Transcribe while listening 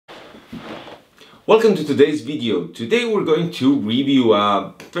Welcome to today's video. Today we're going to review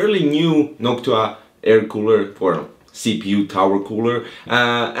a fairly new NOCTUA air cooler or CPU tower cooler,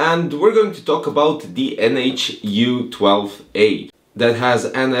 and we're going to talk about the NH-U12A that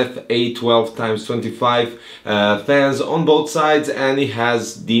has NF A12x25 fans on both sides, and it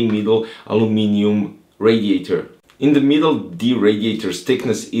has the middle aluminum radiator. In the middle, the radiator's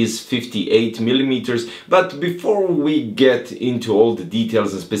thickness is 58 millimeters. But before we get into all the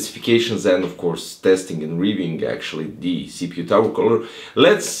details and specifications, and of course testing and reviewing actually the CPU tower cooler,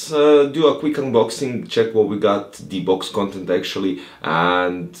 let's do a quick unboxing, check what we got, the box content actually,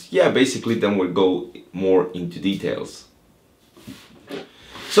 and yeah, basically then we'll go more into details.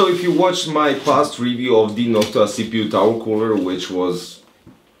 So if you watched my past review of the NOCTUA CPU tower cooler,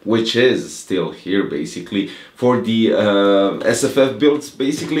 which is still here basically for the SFF builds,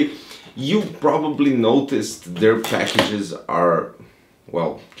 basically you probably noticed their packages are,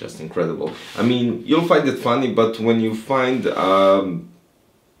 well, just incredible. I mean, you'll find it funny, but when you find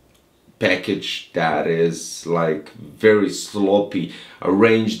package that is like very sloppy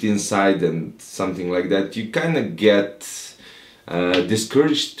arranged inside and something like that, you kind of get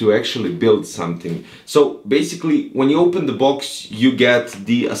discouraged to actually build something. So basically when you open the box, you get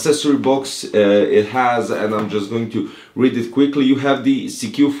the accessory box. It has, and I'm just going to read it quickly, you have the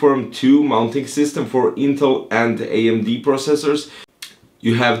CQ-Firm 2 mounting system for Intel and AMD processors.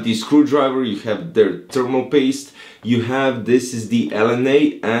 You have the screwdriver, you have their thermal paste, you have, this is the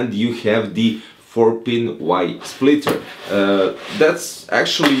LNA, and you have the 4-pin Y splitter. That's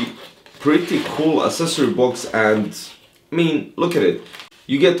actually pretty cool accessory box, and I mean, look at it.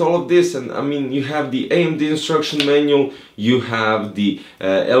 You get all of this, and I mean, you have the AMD instruction manual, you have the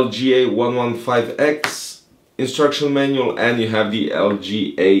LGA 115X instruction manual, and you have the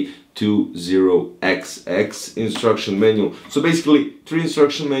LGA 20XX instruction manual. So basically, 3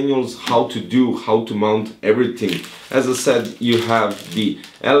 instruction manuals, how to mount everything. As I said, you have the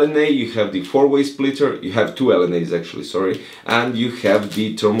LNA, you have the 4-way splitter, you have 2 LNAs actually, sorry, and you have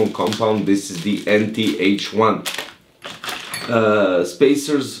the thermal compound. This is the NTH1.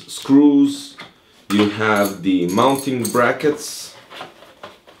 Spacers, screws, you have the mounting brackets,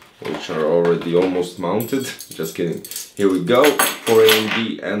 which are already almost mounted, just kidding, here we go, for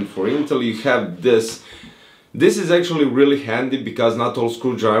AMD and for Intel. You have this. This is actually really handy because not all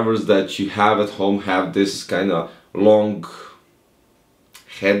screwdrivers that you have at home have this kind of long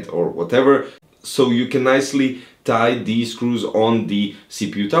head or whatever, so you can nicely tie the screws on the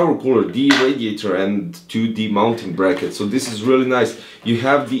CPU tower cooler, the radiator, and to the mounting bracket. So this is really nice. You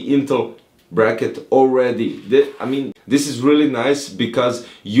have the Intel bracket already. I mean, this is really nice because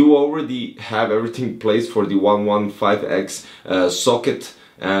you already have everything placed for the 115X socket,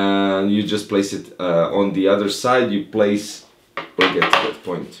 and you just place it on the other side. You place, we'll get to that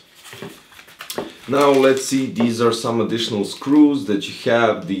point. Now let's see, these are some additional screws that you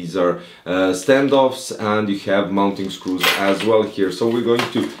have. These are standoffs, and you have mounting screws as well here. So we're going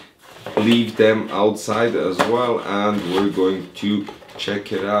to leave them outside as well, and we're going to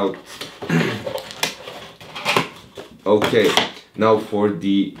check it out. Okay, now for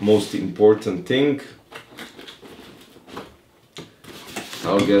the most important thing.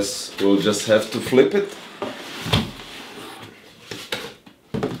 I guess we'll just have to flip it.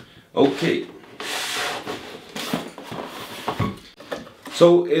 Okay.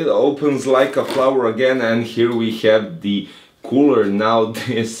 So it opens like a flower again, and here we have the cooler. Now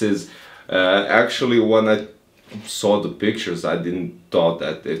this is actually, when I saw the pictures, I didn't thought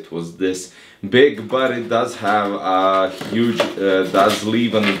that it was this big, but it does have a huge, does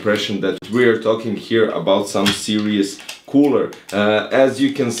leave an impression that we're talking here about some serious cooler. As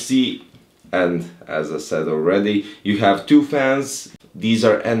you can see, and as I said already, you have 2 fans. These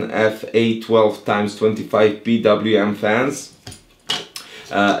are NF A12x25 PWM fans.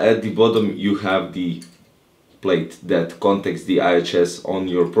 At the bottom you have the plate that contacts the IHS on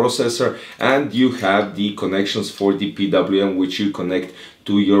your processor, and you have the connections for the PWM, which you connect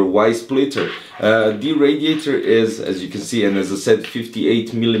to your Y splitter. The radiator is, as you can see, and as I said,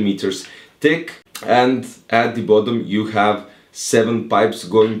 58 millimeters thick, and at the bottom you have 7 pipes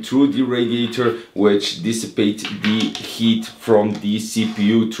going through the radiator, which dissipate the heat from the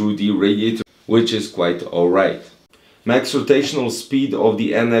CPU through the radiator, which is quite alright. Max rotational speed of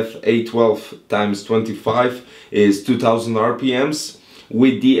the NF A12x25 is 2000 RPMs.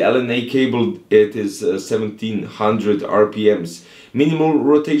 With the LNA cable it is 1700 RPMs. Minimal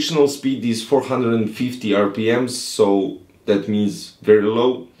rotational speed is 450 RPMs, so that means very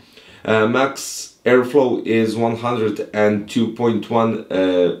low. Max airflow is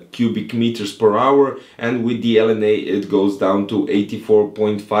 102.1 cubic meters per hour, and with the LNA it goes down to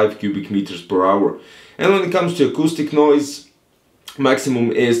 84.5 cubic meters per hour. And when it comes to acoustic noise,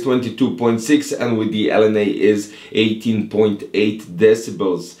 maximum is 22.6, and with the LNA is 18.8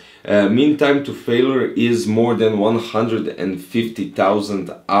 decibels. Mean time to failure is more than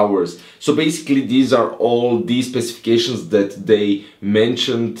 150,000 hours. So basically these are all the specifications that they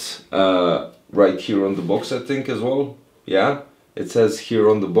mentioned right here on the box, I think, as well. Yeah, it says here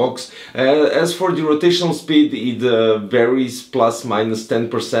on the box. As for the rotational speed, it varies plus minus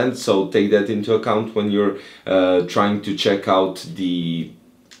 10%, so take that into account when you're trying to check out the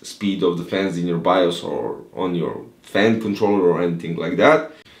speed of the fans in your BIOS or on your fan controller or anything like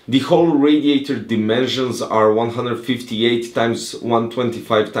that. The whole radiator dimensions are 158 times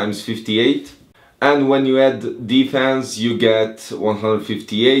 125 times 58. And when you add the fans, you get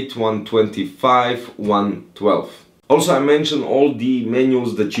 158, 125, 112. Also, I mentioned all the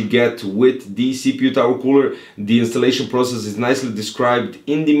manuals that you get with the CPU tower cooler. The installation process is nicely described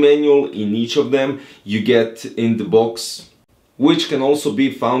in the manual. In each of them you get in the box, which can also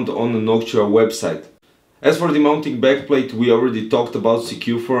be found on the Noctua website. As for the mounting backplate, we already talked about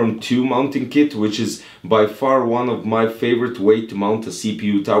Secuform 2 mounting kit, which is by far one of my favorite way to mount a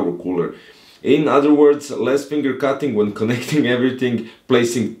CPU tower cooler. In other words, less finger cutting when connecting everything,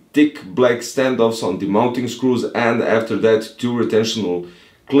 placing thick black standoffs on the mounting screws, and after that 2 retentional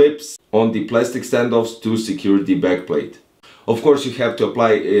clips on the plastic standoffs to secure the backplate. Of course, you have to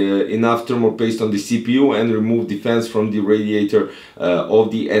apply enough thermal paste on the CPU and remove the fans from the radiator of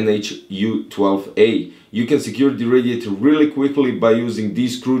the NH-U12A. You can secure the radiator really quickly by using the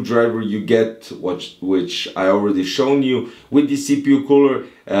screwdriver you get, which I already shown you, with the CPU cooler,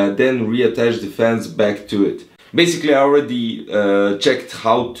 then reattach the fans back to it. Basically, I already checked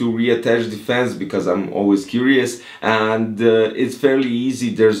how to reattach the fans because I'm always curious, and it's fairly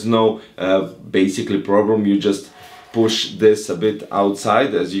easy. There's no basically problem. You just push this a bit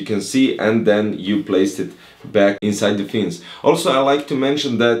outside, as you can see, and then you place it back inside the fins. Also, I like to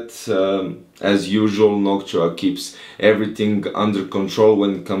mention that as usual, Noctua keeps everything under control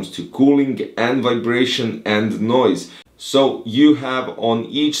when it comes to cooling and vibration and noise. So you have on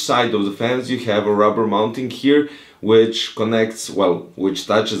each side of the fans, you have a rubber mounting here which connects, well, which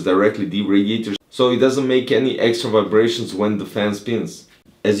touches directly the radiator, so it doesn't make any extra vibrations when the fan spins.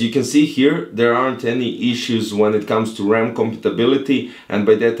 As you can see here, there aren't any issues when it comes to RAM compatibility, and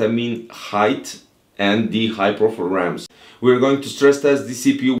by that I mean height and the high profile RAMs. We're going to stress test the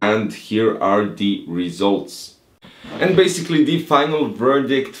CPU, and here are the results. And basically the final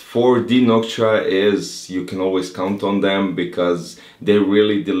verdict for the Noctua is you can always count on them because they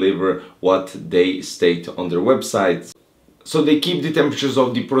really deliver what they state on their websites. So they keep the temperatures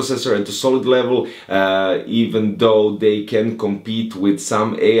of the processor at a solid level, even though they can compete with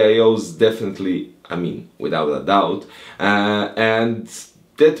some AIOs, definitely, I mean, without a doubt. And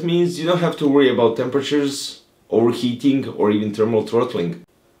that means you don't have to worry about temperatures, overheating, or even thermal throttling.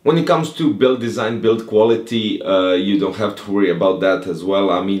 When it comes to build design, build quality, you don't have to worry about that as well.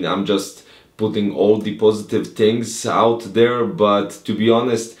 I mean, I'm just putting all the positive things out there, but to be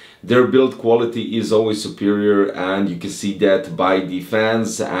honest, their build quality is always superior, and you can see that by the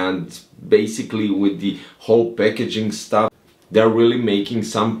fans and basically with the whole packaging stuff. They're really making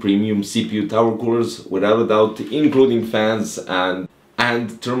some premium CPU tower coolers without a doubt, including fans and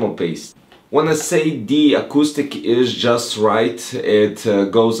thermal paste. When I say the acoustic is just right, it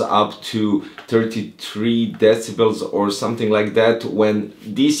goes up to 33 decibels or something like that when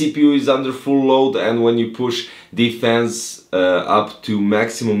the CPU is under full load and when you push the fans up to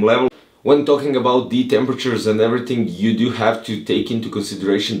maximum level. When talking about the temperatures and everything, you do have to take into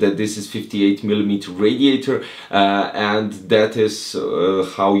consideration that this is 58mm radiator, and that is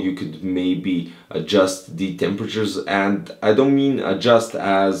how you could maybe adjust the temperatures. And I don't mean adjust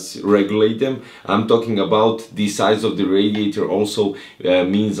as regulate them, I'm talking about the size of the radiator also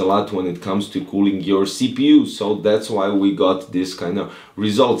means a lot when it comes to cooling your CPU, so that's why we got this kind of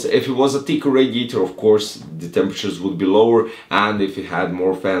results. If it was a thicker radiator, of course the temperatures would be lower, and if it had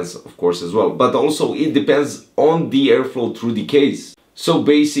more fans, of course, as well. But also it depends on the airflow through the case. So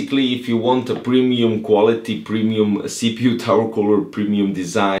basically, if you want a premium quality, premium CPU tower cooler, premium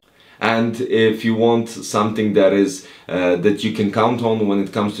design, and if you want something that is that you can count on when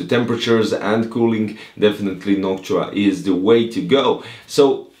it comes to temperatures and cooling, definitely Noctua is the way to go.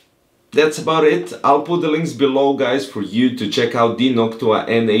 So that's about it. I'll put the links below, guys, for you to check out the Noctua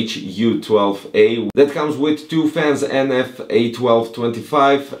NH-U12A that comes with 2 fans, NF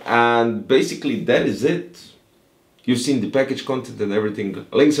A1225, and basically that is it. You've seen the package content and everything.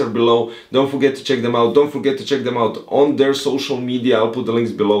 Links are below. Don't forget to check them out. Don't forget to check them out on their social media. I'll put the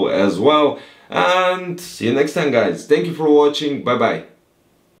links below as well. And see you next time, guys. Thank you for watching. Bye bye.